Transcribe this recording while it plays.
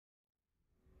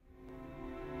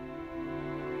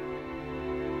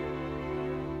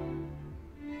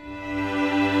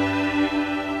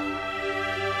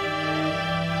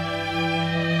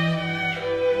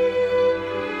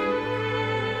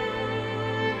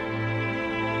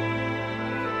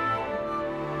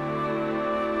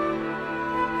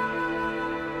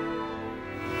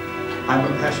I'm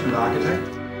a passionate architect,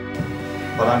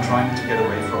 but I'm trying to get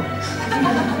away from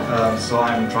it. So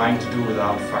I'm trying to do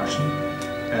without function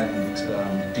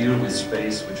and deal with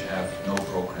space which have no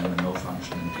program and no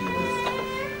function, and deal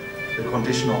with the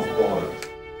condition of order.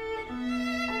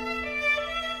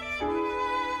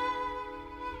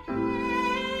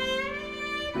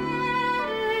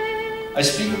 I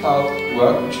speak about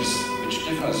work which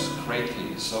differs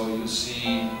greatly. So you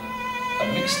see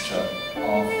a mixture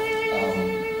of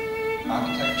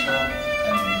architecture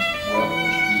and work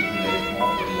which we relate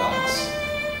more to the arts.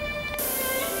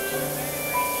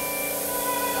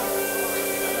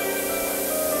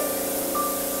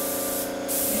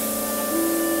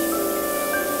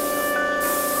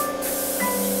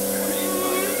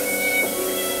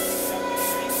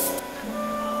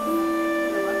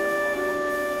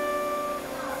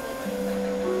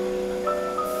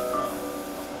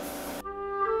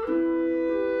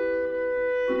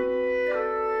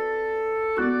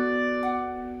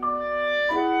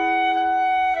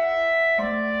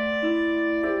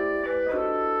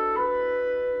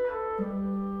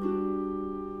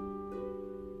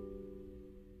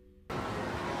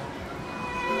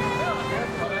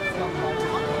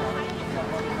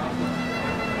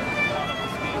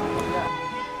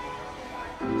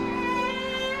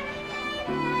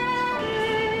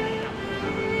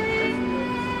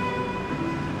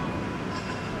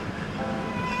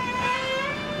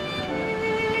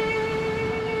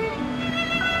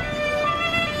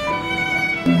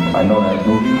 I know that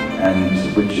movie,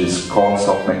 and which is called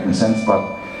Stop Making Sense,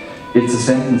 but it's a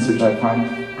sentence which I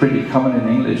find pretty common in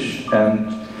English,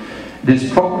 and it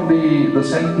is probably the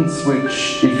sentence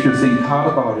which, if you think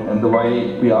hard about it and the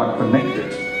way we are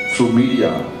connected through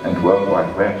media and World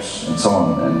Wide Webs and so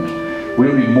on, and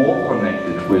we'll be more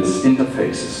connected with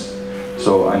interfaces.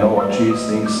 So I know what she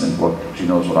thinks and what she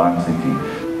knows what I'm thinking.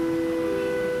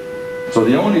 So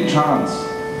the only chance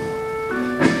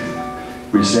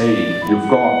we say you've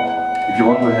got, if you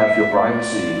want to have your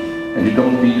privacy and you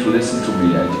don't need to listen to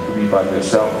me and to be by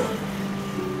yourself,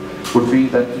 would be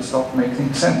that you stop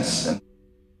making sense.